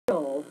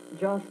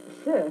just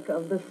sick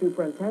of the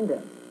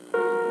superintendent.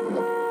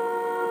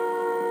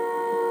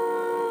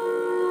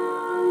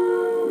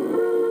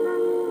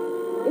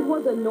 It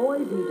was a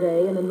noisy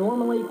day in the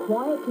normally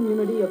quiet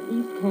community of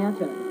East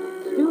Canton.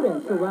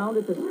 Students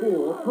surrounded the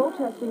school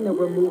protesting the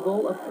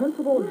removal of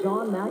Principal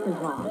John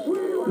McIntosh.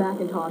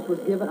 McIntosh was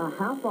given a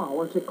half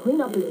hour to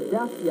clean up his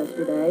desk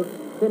yesterday.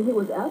 Then he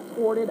was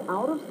escorted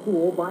out of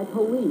school by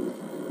police,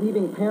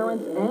 leaving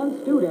parents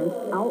and students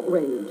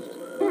outraged.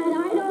 And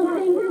I don't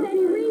think there's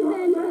any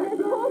reason for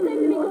this whole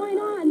thing to be going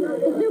on.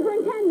 The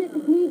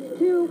superintendent needs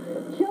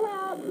to chill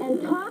out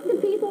and talk to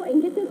people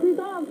and get this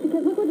resolved,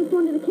 because look what it's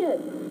doing to the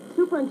kids.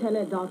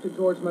 Superintendent Dr.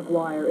 George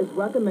McGuire is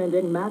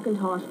recommending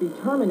McIntosh be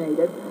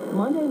terminated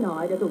Monday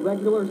night at the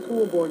regular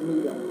school board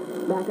meeting.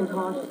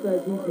 McIntosh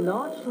says he's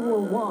not sure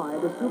why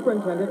the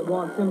superintendent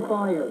wants him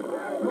fired.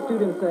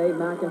 Students say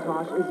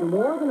McIntosh is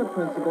more than a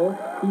principal,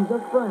 he's a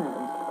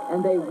friend,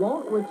 and they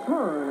won't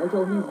return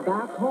until he's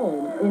back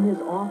home in his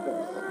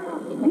office.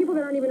 People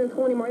that aren't even in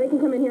school anymore, they can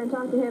come in here and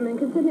talk to him and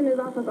can sit in his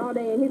office all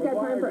day, and he's got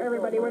time for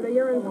everybody, whether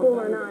you're in school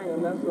or not.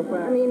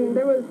 I mean,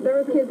 there was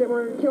kids that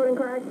were killed in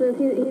car accidents.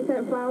 He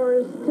sent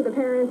flowers to the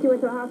parents. He went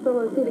to the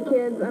hospital to see the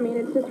kids. I mean,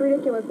 it's just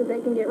ridiculous that they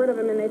can get rid of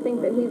him and they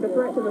think that he's a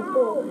threat to the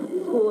school.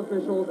 School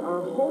officials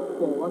are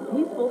hopeful a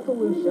peaceful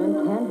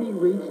solution can be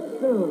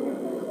reached soon.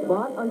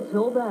 But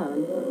until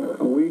then,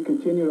 we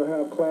continue to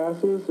have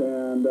classes,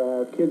 and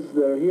kids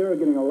that are here are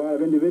getting a lot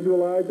of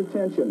individualized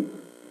attention.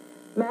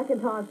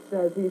 McIntosh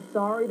says he's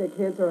sorry the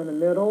kids are in the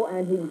middle,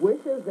 and he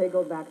wishes they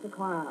go back to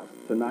class.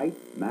 Tonight,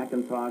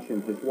 McIntosh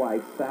and his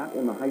wife sat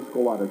in the high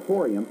school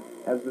auditorium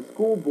as the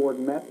school board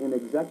met in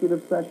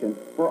executive session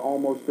for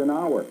almost an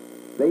hour.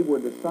 They were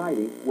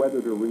deciding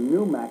whether to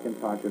renew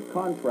McIntosh's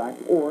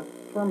contract or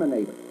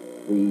terminate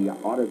it. The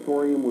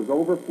auditorium was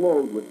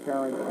overflowed with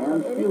parents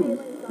and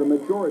students, the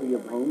majority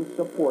of whom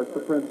support the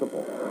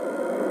principal.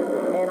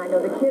 And I know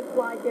the kids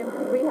like him.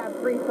 We have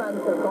 3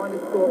 sons that are going to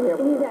school here.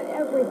 He's at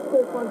every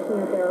school function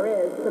that there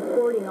is,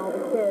 supporting all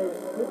the kids.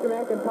 Mr.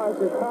 McIntosh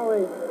is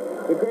probably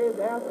the greatest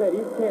asset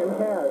East Canton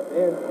has,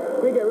 and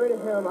if we get rid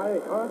of him,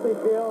 I honestly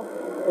feel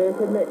that it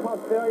could cause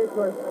failure to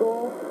our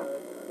school.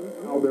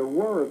 Now, there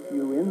were a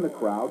few in the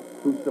crowd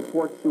who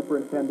support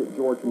Superintendent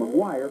George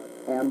McGuire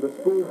and the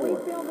school We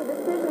board. feel the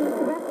decision that's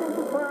the best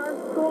interest for our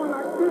school and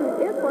our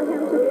students is for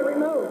him to be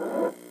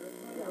removed.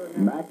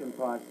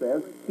 McIntosh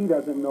says he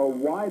doesn't know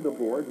why the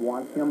board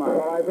wants him out.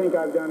 Well, I think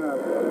I've done a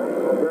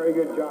very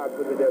good job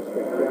for the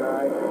district, and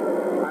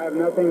I have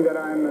nothing that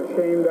I'm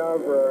ashamed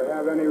of or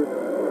have any,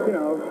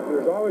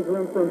 there's always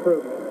room for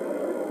improvement,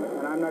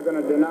 and I'm not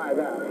going to deny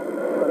that.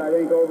 But I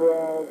think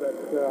overall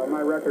that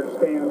my record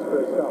stands for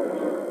itself.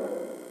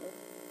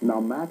 Now,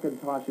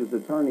 McIntosh's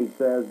attorney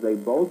says they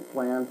both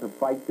plan to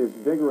fight this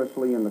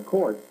vigorously in the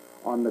courts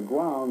on the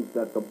grounds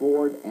that the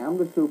board and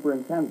the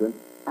superintendent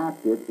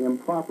acted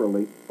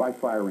improperly by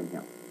firing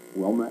him.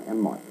 Wilma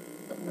and Mark.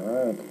 All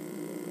right.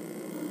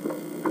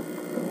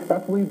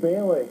 F. Lee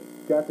Bailey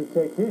got to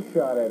take his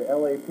shot at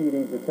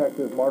LAPD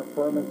Detective Mark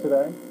Furman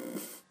today.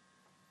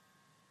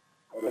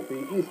 At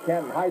the East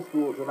Canton High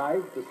School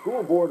tonight, the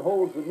school board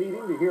holds a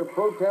meeting to hear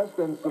protest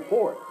and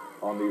support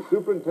on the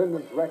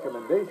superintendent's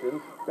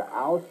recommendation to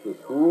oust the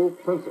school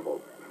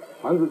principal.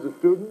 Hundreds of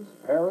students,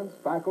 parents,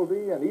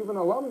 faculty, and even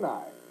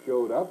alumni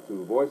showed up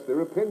to voice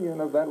their opinion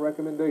of that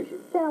recommendation.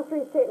 Channel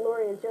 3 State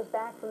Lori is just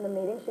back from the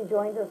meeting. She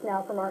joins us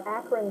now from our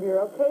Akron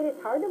Bureau. Kate,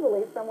 it's hard to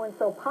believe someone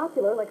so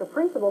popular like a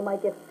principal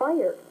might get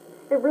fired.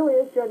 It really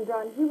is, Judd and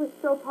John. He was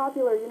so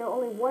popular,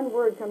 only one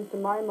word comes to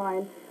my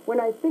mind when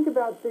I think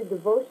about the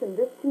devotion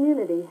this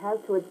community has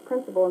to its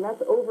principal, and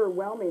that's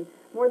overwhelming.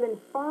 More than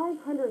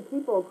 500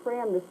 people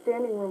crammed the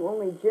standing room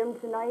only gym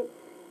tonight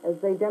as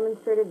they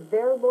demonstrated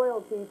their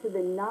loyalty to the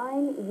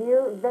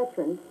 9-year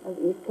veteran of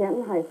East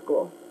Canton High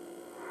School.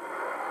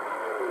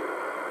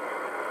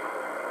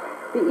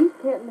 The East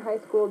Canton High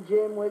School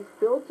gym was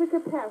filled to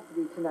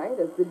capacity tonight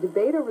as the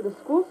debate over the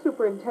school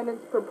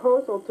superintendent's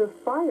proposal to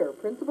fire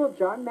Principal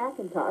John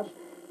McIntosh,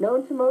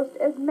 known to most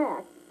as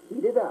Mac,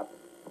 heated up.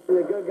 He's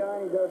a good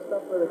guy, and he does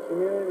stuff for the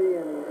community,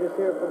 and he's just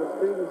here for the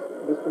students.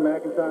 Mr.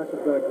 McIntosh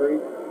has been a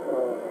great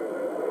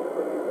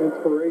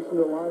inspiration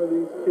to a lot of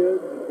these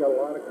kids. He's got a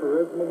lot of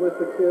charisma with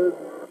the kids.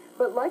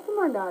 But like him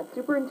or not,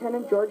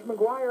 Superintendent George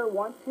McGuire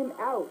wants him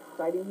out,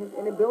 citing his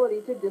inability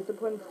to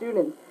discipline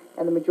students.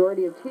 And the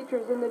majority of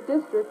teachers in the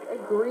district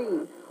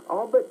agree.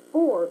 All but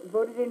 4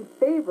 voted in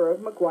favor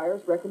of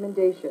McGuire's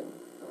recommendation.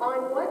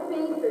 On what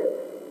basis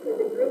could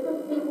the group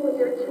of people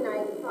here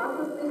tonight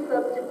possibly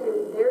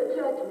substitute their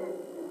judgment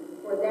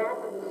for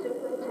that of the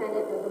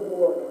superintendent of the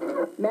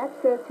board? Max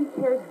says he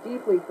cares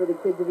deeply for the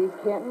kids of East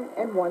Canton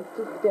and wants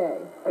to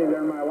stay. They're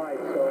in my life,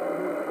 so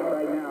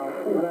right now,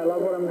 and I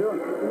love what I'm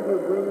doing,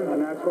 and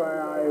that's why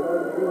I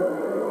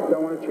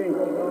don't want to change.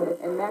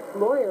 And Mac's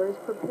lawyer is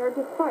prepared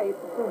to fight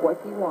for what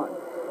he wants.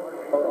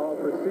 I'll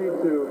proceed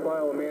to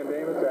file a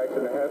mandamus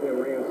action to have him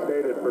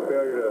reinstated for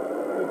failure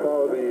to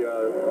follow the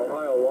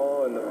Ohio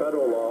law and the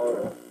federal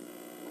law.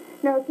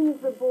 Now, as soon as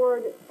the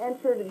board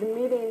entered the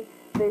meeting,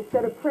 They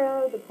said a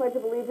prayer, the Pledge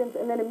of Allegiance,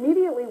 and then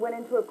immediately went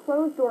into a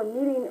closed-door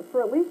meeting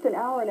for at least an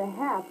hour and a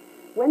half.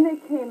 When they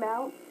came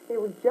out, they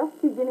were just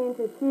beginning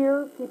to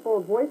hear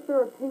people voice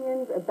their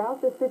opinions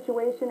about the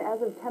situation.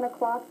 As of 10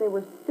 o'clock, they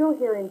were still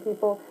hearing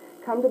people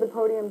come to the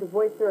podium to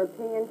voice their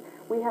opinions.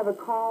 We have a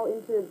call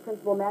into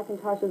Principal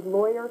McIntosh's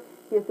lawyer.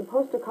 He is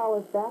supposed to call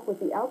us back with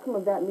the outcome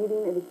of that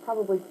meeting. It is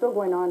probably still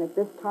going on at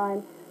this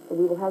time. So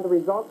we will have the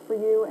results for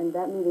you and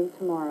that meeting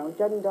tomorrow.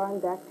 Judd and Don,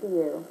 back to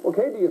you. Well,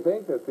 Kate, do you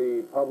think that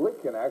the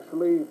public can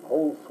actually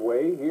hold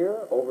sway here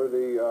over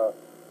the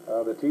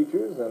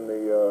teachers and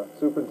the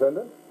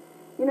superintendent?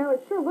 You know,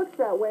 it sure looks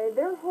that way.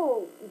 Their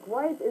whole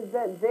gripe is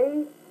that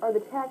they are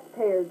the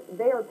taxpayers.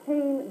 They are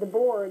paying the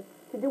board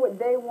to do what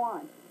they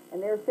want.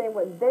 And they're saying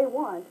what they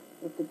want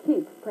is to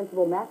keep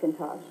Principal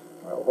McIntosh.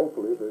 Well,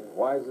 hopefully the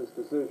wisest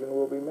decision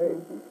will be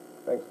made.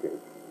 Thanks, Kate.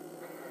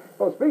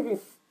 Well, speaking...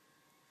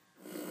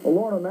 Well,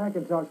 Lorna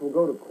McIntosh will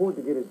go to court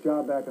to get his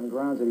job back on the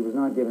grounds that he was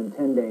not given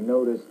 10-day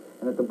notice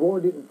and that the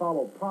board didn't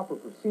follow proper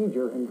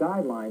procedure and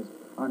guidelines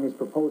on his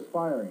proposed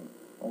firing.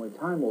 Only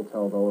time will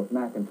tell, though, if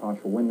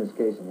McIntosh will win this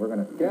case, and we're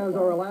going to... Cavs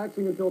are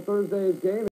relaxing until Thursday's game.